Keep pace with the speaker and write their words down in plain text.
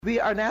We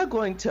are now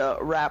going to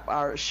wrap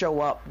our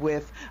show up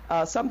with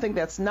something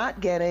that's not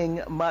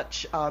getting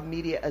much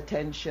media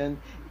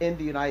attention in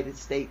the United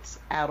States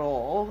at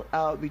all.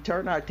 We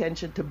turn our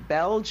attention to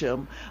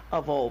Belgium,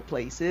 of all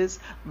places,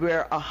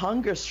 where a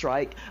hunger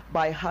strike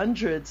by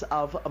hundreds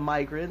of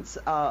migrants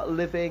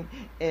living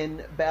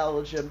in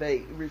Belgium. They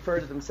refer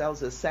to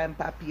themselves as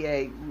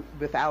sans-papiers,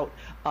 without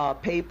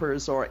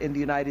papers, or in the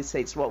United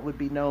States, what would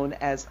be known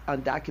as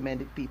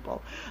undocumented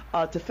people.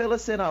 To fill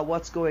us in on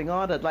what's going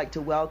on, I'd like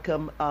to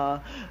welcome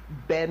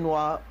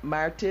Benoit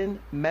Martin,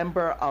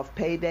 member of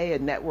Payday, a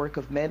network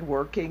of men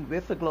working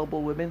with the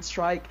Global Women's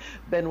Strike.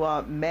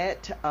 Benoit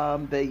met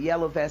the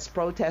Yellow Vest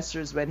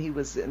protesters when he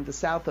was in the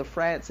south of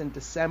France in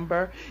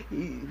December.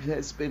 He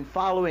has been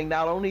following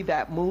not only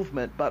that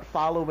movement, but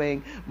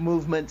following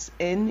movements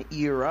in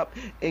Europe,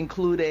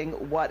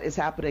 including what is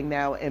happening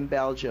now in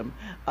Belgium.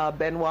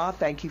 Benoit,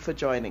 thank you for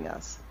joining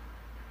us.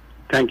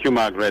 Thank you,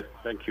 Margaret.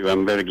 Thank you.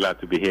 I'm very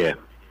glad to be here.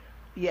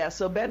 Yeah,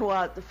 so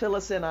Benoit, fill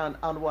us in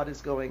on what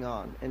is going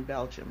on in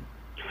Belgium.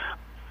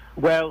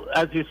 Well,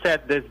 as you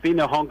said, there's been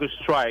a hunger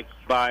strike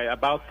by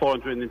about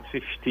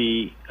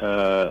 450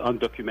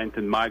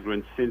 undocumented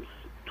migrants since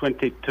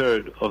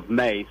 23rd of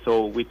May.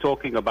 So we're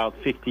talking about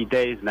 50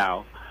 days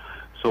now.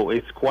 So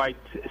it's quite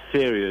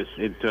serious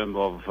in terms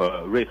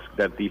of risk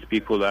that these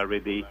people are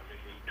ready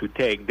to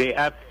take. They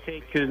have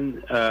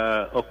taken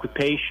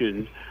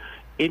occupation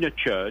in a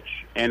church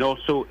and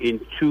also in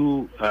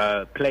two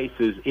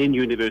places in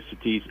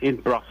universities in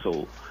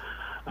Brussels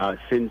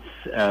since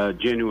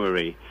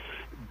January.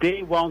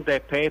 They want their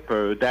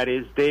paper, that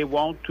is, they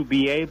want to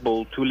be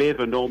able to live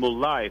a normal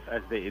life,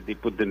 as they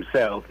put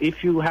themselves.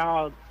 If you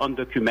are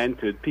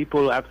undocumented,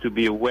 people have to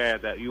be aware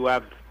that you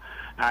have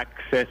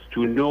access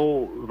to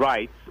no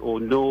rights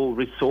or no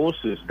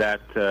resources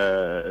that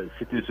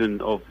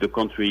citizens of the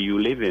country you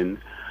live in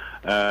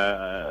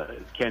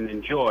can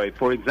enjoy.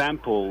 For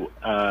example,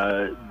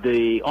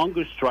 the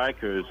hunger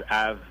strikers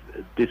have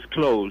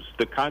disclosed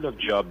the kind of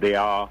job they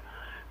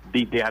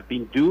have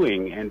been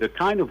doing and the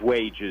kind of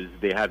wages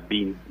they have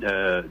been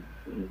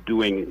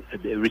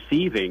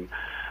receiving.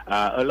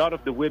 A lot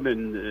of the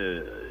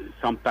women,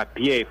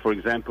 sans-papiers, for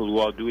example, who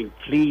are doing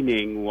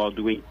cleaning, who are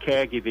doing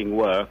caregiving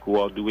work, who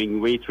are doing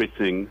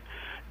waitressing,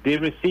 they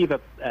receive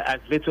as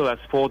little as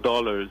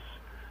 $4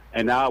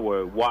 an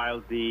hour,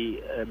 while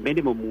the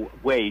minimum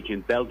wage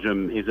in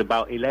Belgium is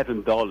about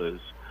 $11.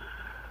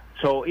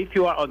 So if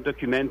you are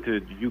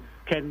undocumented, you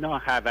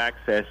cannot have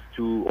access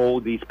to all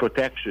these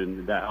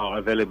protections that are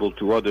available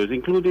to others,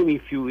 including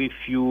if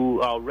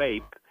you are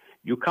raped,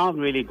 you can't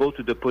really go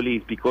to the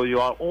police because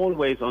you are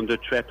always under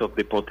threat of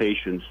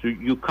deportation. So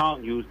you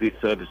can't use these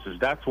services.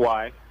 That's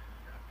why,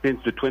 since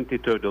the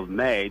 23rd of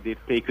May,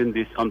 they've taken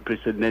this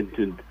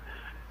unprecedented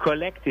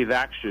collective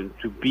action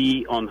to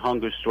be on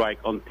hunger strike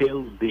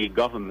until the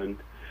government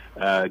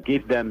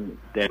give them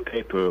their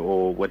paper,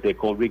 or what they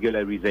call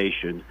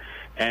regularization.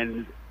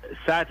 And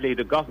sadly,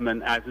 the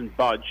government hasn't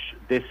budged,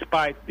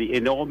 despite the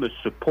enormous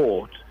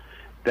support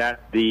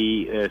that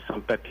the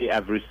sans-papiers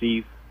have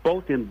received.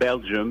 Both in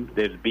Belgium,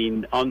 there's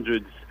been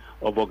hundreds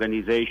of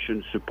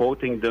organizations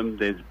supporting them.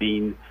 There's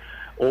been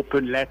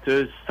open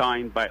letters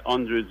signed by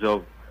hundreds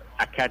of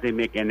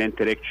academic and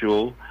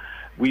intellectual.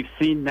 We've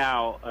seen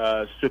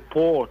now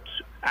support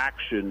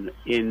action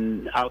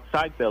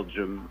outside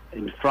Belgium,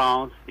 in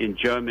France, in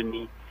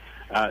Germany,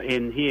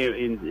 here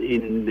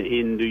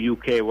in the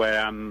UK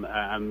where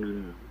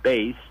I'm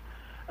based.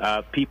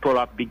 People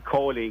have been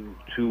calling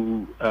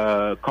to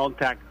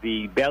contact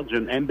the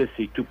Belgian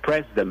embassy to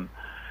press them,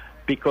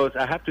 because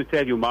I have to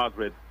tell you,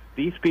 Margaret,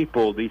 these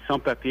people, these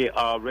sans-papiers,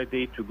 are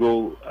ready to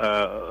go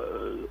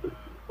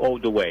all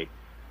the way.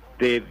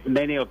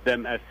 Many of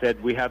them have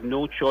said, we have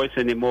no choice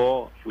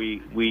anymore.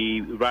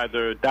 We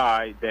rather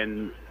die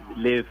than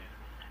live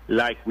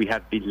like we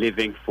have been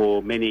living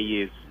for many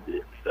years.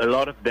 A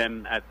lot of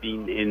them have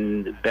been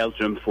in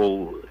Belgium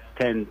for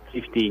 10,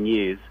 15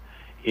 years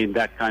in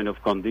that kind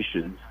of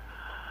conditions.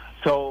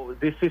 So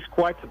this is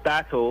quite a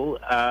battle.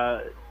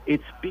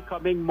 It's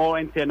becoming more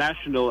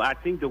international. I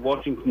think the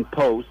Washington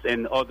Post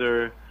and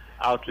other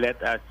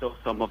outlets, I saw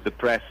some of the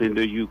press in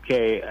the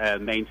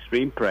UK,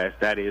 mainstream press,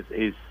 that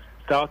is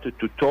started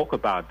to talk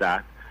about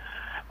that.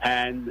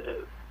 And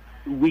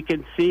we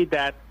can see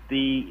that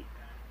the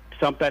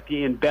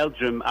sans-papiers in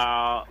Belgium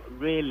are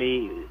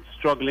really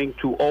struggling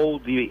to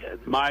hold the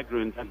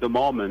migrants at the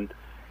moment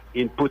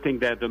in putting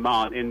their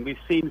demand. And we've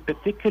seen,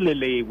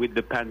 particularly with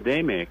the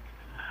pandemic,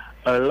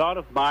 a lot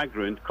of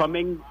migrants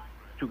coming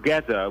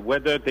together,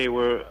 whether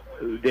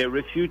they're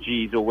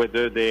refugees or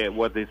whether they're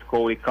what is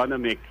called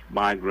economic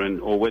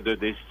migrant, or whether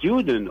they're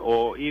students,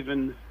 or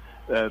even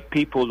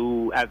people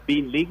who have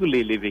been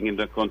legally living in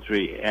the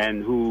country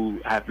and who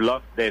have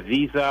lost their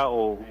visa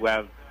or who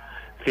have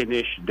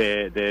finished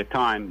their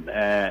time,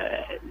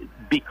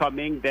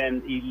 becoming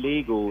then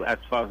illegal as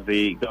far as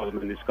the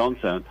government is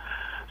concerned.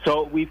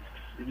 So we've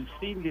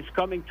seen this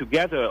coming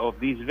together of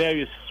these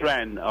various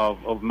strands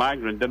of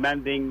migrants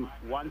demanding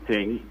one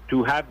thing: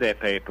 to have their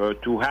paper,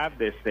 to have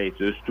their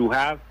status, to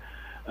have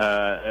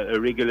a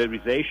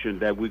regularization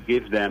that would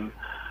give them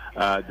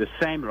the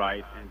same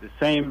rights and the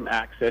same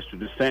access to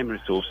the same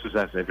resources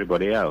as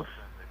everybody else.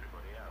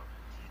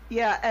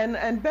 Yeah,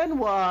 and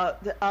Benoit,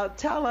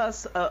 tell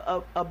us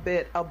a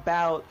bit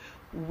about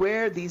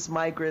where these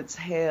migrants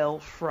hail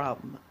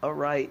from, all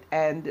right?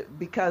 And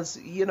because,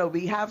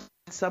 we have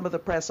some of the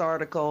press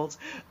articles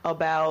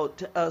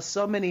about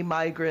so many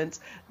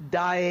migrants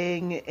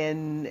dying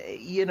in,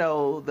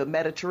 the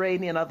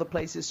Mediterranean, other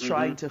places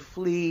trying to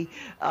flee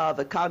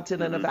the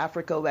continent of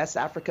Africa, West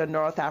Africa,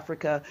 North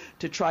Africa,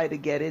 to try to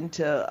get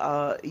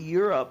into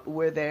Europe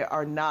where they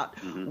are not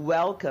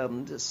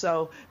welcomed.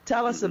 So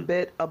tell us a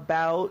bit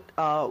about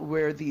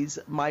where these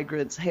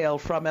migrants hail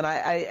from.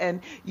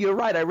 And you're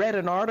right, I read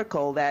an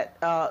article that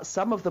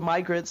some of the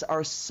migrants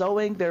are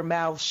sewing their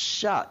mouths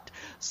shut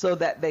so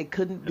that they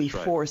couldn't be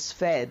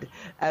force-fed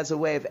as a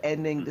way of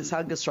ending this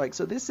hunger strike.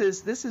 So this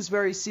is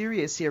very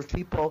serious here.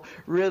 People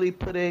really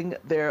putting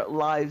their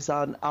lives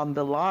on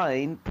the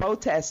line,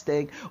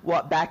 protesting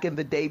what back in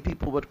the day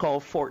people would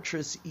call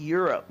Fortress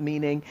Europe,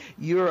 meaning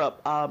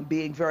Europe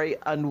being very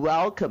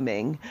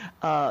unwelcoming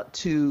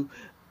to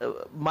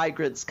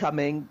migrants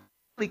coming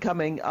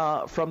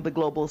from the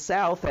global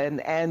south,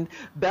 and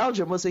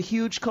Belgium was a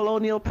huge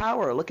colonial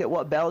power. Look at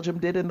what Belgium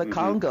did in the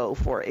Congo,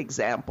 for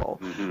example.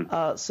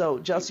 So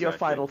just your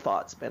final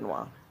thoughts,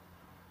 Benoit.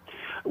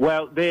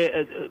 Well,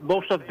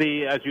 most of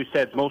the, as you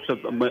said,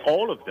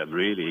 all of them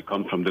really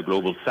come from the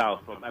global south,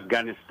 from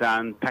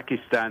Afghanistan,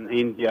 Pakistan,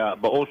 India,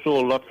 but also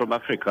a lot from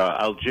Africa,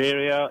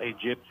 Algeria,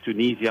 Egypt,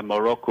 Tunisia,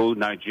 Morocco,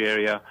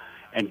 Nigeria,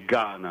 and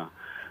Ghana.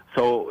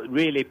 So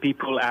really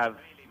people have,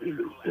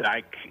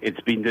 like it's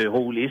been the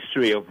whole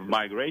history of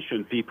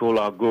migration, people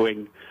are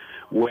going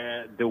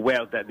where the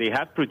wealth that they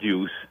have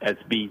produced has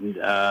been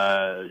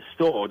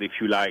stored, if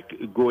you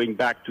like, going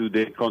back to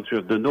the country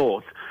of the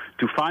north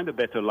to find a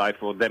better life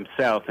for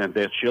themselves and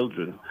their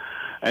children.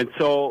 And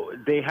so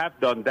they have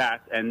done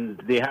that,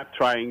 and they have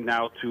trying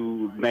now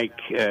to make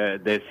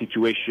their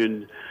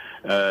situation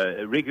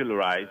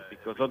regularized,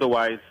 because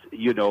otherwise,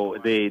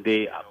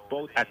 they are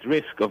both at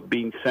risk of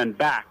being sent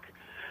back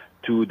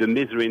to the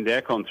misery in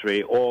their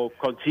country, or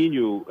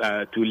continue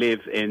to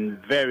live in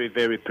very,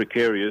 very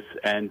precarious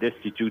and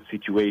destitute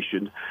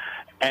situations.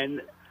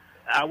 And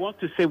I want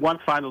to say one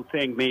final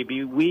thing.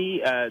 Maybe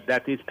we,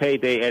 that is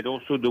Payday, and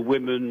also the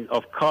women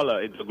of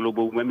color in the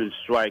Global Women's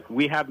Strike,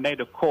 we have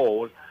made a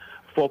call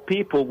for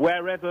people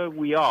wherever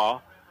we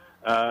are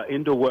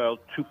in the world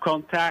to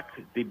contact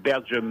the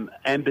Belgium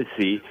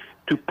embassy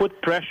to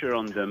put pressure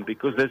on them,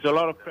 because there's a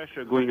lot of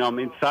pressure going on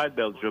inside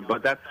Belgium,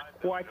 but that's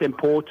quite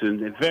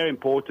important and very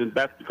important.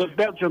 But because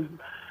Belgium,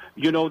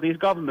 this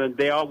government,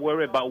 they are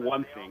worried about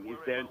one thing, is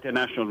their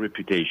international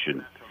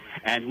reputation.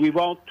 And we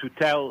want to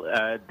tell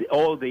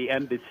all the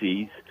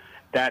embassies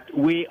that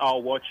we are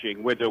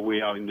watching, whether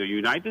we are in the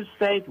United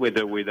States,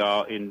 whether we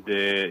are in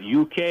the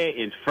UK,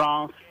 in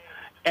France,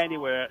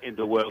 anywhere in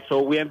the world.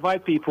 So we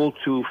invite people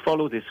to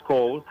follow this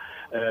call.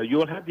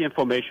 You'll have the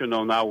information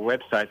on our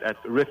website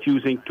at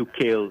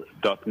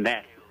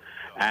refusingtokill.net.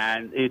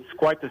 And it's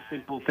quite a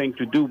simple thing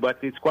to do, but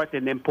it's quite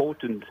an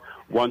important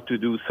one to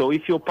do. So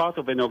if you're part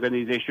of an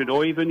organization,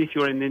 or even if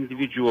you're an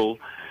individual,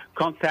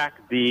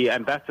 contact the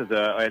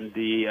ambassador and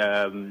the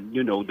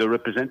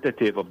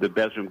representative of the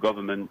Belgian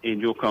government in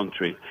your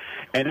country.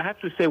 And I have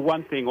to say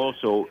one thing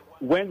also.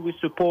 When we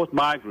support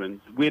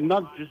migrants, we're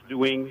not just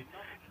doing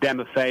them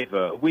a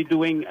favor. We're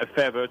doing a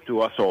favor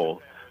to us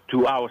all,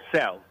 to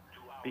ourselves.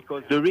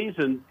 Because the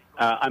reason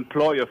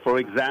employers, for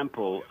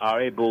example, are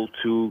able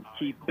to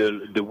keep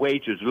the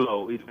wages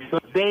low is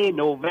because they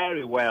know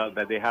very well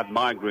that they have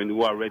migrants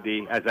who are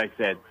ready, as I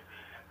said,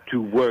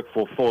 to work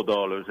for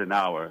 $4 an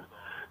hour.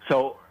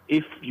 So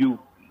if you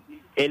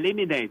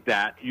eliminate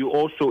that, you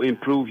also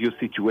improve your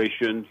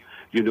situation,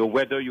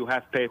 whether you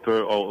have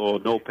paper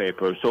or no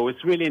paper. So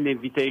it's really an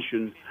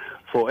invitation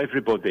for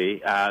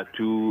everybody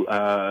to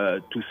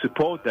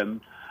support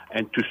them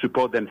and to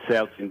support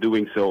themselves in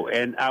doing so.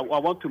 And I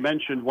want to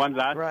mention one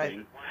last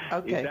thing.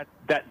 Okay. Is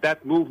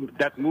that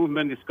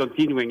movement is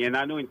continuing. And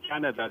I know in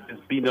Canada there's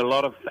been a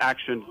lot of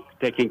action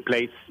taking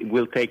place,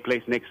 will take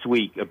place next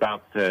week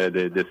about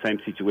the same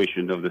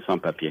situation of the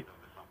sans-papiers.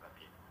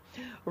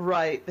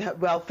 Right.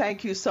 Well,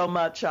 thank you so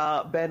much,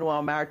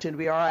 Benoit Martin.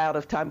 We are out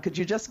of time. Could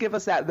you just give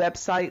us that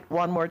website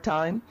one more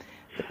time,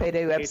 the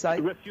Payday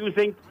website?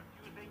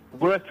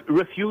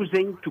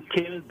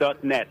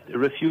 Refusingtokill.net.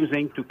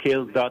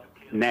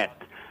 Refusingtokill.net.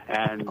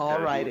 And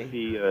Alrighty. you'll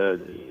see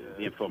the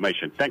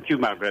information. Thank you,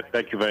 Margaret.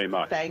 Thank you very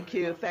much. Thank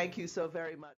you. Thank you so very much.